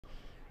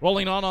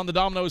Rolling on the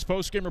Domino's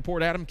postgame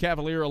report, Adam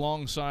Cavalier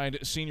alongside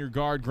senior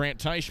guard Grant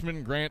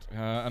Teichmann. Grant,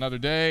 another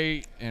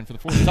day, and for the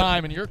fourth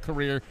time in your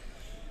career,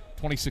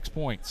 26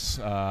 points.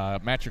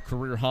 Match your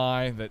career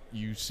high that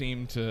you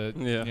seem to,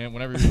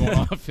 whenever you're going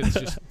off,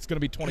 it's going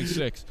to be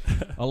 26.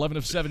 11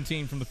 of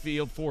 17 from the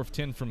field, 4 of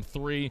 10 from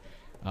 3,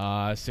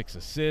 6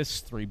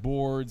 assists, 3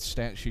 boards,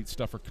 stat sheet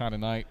stuffer kind of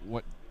night.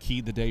 What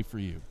keyed the day for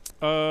you?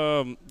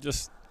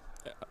 Just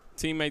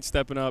teammates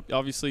stepping up.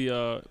 Obviously,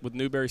 with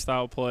Newberry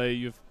style play,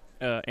 you've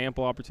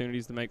ample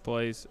opportunities to make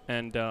plays,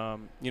 and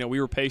we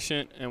were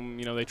patient, and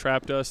they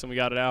trapped us, and we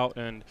got it out.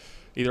 And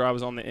either I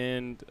was on the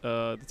end,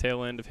 the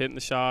tail end of hitting the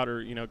shot,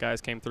 or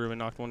guys came through and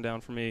knocked one down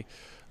for me.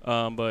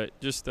 But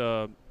just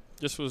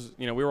was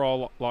we were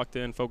all locked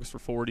in, focused for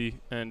 40,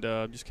 and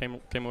just came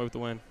away with the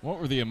win.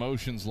 What were the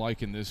emotions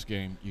like in this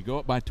game? You go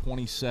up by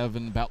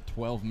 27, about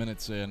 12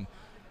 minutes in.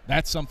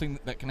 That's something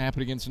that can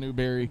happen against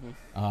Newberry,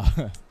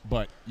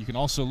 but you can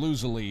also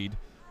lose a lead.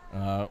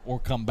 Or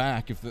come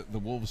back if the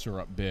Wolves are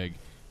up big.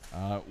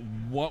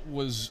 What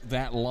was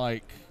that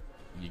like?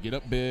 You get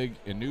up big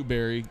in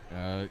Newberry.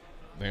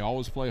 They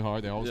always play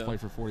hard. They always play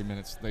for 40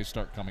 minutes. They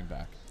start coming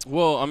back.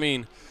 Well, I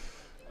mean,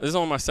 this is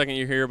only my second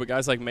year here, but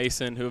guys like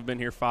Mason, who have been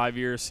here 5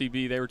 years,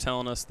 CB, they were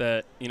telling us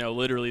that,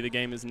 literally the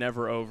game is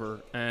never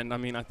over. And,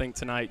 I think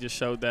tonight just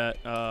showed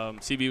that.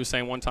 CB was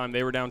saying one time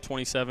they were down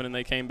 27 and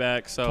they came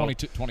back. So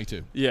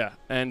 22. Yeah.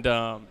 And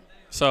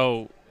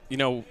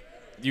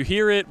you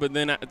hear it, but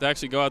then to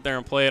actually go out there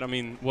and play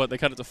it, they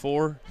cut it to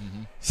 4?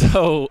 Mm-hmm.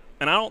 So,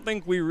 and I don't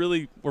think we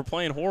really were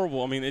playing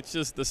horrible. It's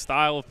just the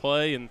style of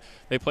play, and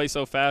they play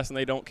so fast, and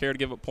they don't care to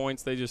give up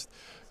points. They just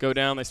go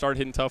down. They start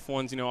hitting tough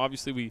ones.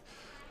 Obviously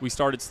we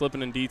started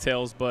slipping in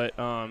details, but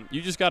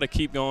you just got to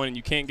keep going, and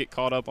you can't get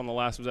caught up on the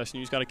last possession.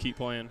 You just got to keep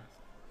playing.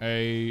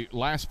 A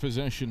last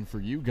possession for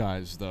you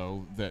guys,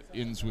 though, that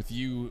ends with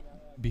you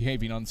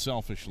behaving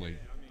unselfishly.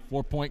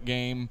 4-point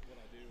game.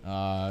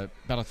 About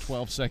a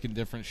 12-second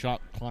difference,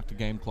 shot clock to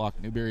game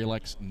clock. Newberry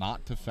elects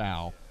not to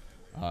foul.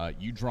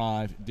 You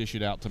drive, dish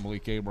it out to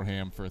Malik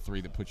Abraham for a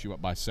 3 that puts you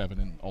up by 7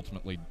 and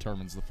ultimately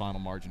determines the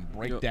final margin.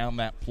 Break down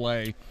that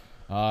play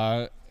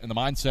and the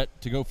mindset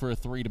to go for a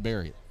 3 to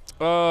bury it.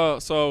 They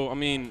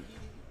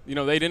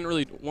didn't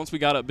really – once we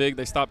got up big,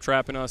 they stopped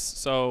trapping us.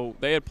 So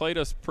they had played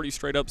us pretty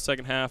straight up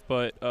second half,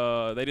 but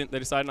they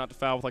decided not to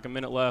foul with like a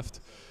minute left.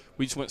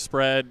 We just went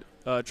spread,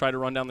 tried to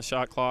run down the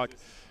shot clock.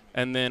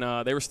 And then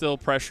they were still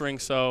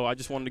pressuring, so I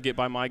just wanted to get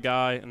by my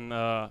guy. And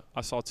I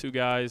saw 3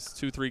 guys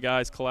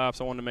collapse.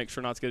 I wanted to make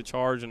sure not to get a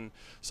charge, and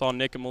saw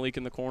Nick and Malik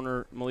in the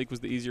corner. Malik was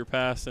the easier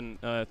pass, and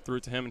threw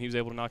it to him, and he was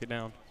able to knock it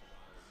down.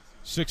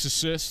 6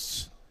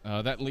 assists.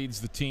 That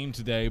leads the team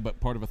today, but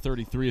part of a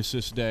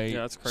 33-assist day. Yeah,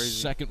 that's crazy.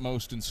 Second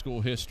most in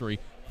school history.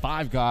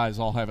 5 guys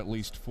all have at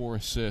least 4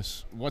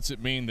 assists. What's it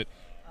mean that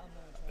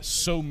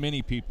so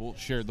many people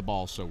shared the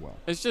ball so well?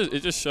 It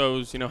just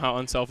shows, how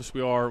unselfish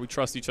we are. We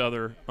trust each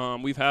other.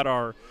 We've had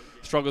our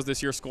struggles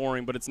this year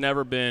scoring, but it's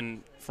never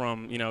been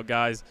from,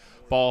 guys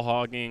ball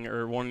hogging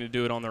or wanting to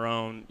do it on their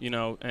own,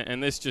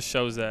 and this just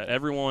shows that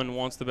everyone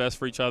wants the best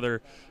for each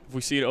other. If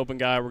we see an open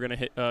guy, we're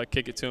going to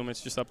kick it to him.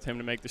 It's just up to him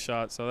to make the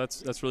shot. So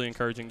that's really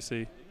encouraging to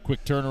see.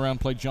 Quick turnaround,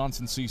 play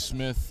Johnson C.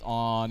 Smith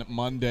on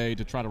Monday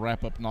to try to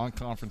wrap up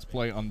non-conference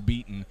play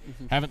unbeaten.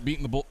 Mm-hmm. Haven't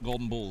beaten the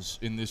Golden Bulls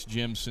in this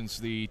gym since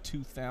the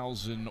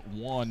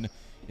 2001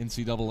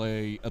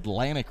 NCAA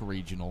Atlantic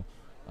Regional.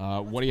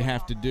 What do you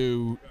have to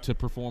do to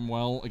perform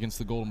well against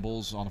the Golden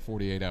Bulls on a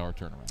 48-hour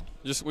turnaround?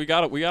 Just we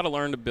got to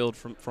learn to build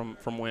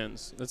from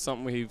wins. That's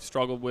something we've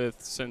struggled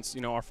with since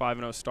our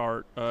 5-0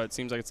 start. It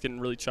seems like it's getting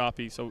really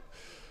choppy. So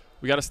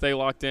we got to stay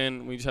locked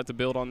in. We just have to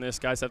build on this.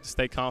 Guys have to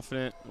stay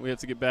confident. We have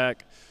to get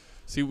back,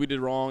 see what we did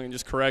wrong, and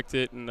just correct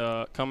it. And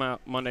come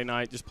out Monday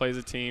night, just play as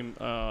a team,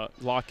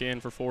 lock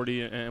in for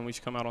 40, and we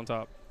should come out on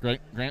top.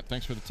 Great, Grant.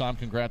 Thanks for the time.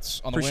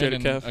 Congrats on the Appreciate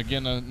win. It, Kev. And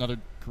again, another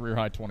career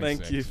high 26.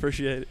 Thank you.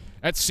 Appreciate it.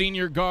 That's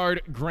senior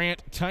guard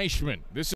Grant Teichmann. This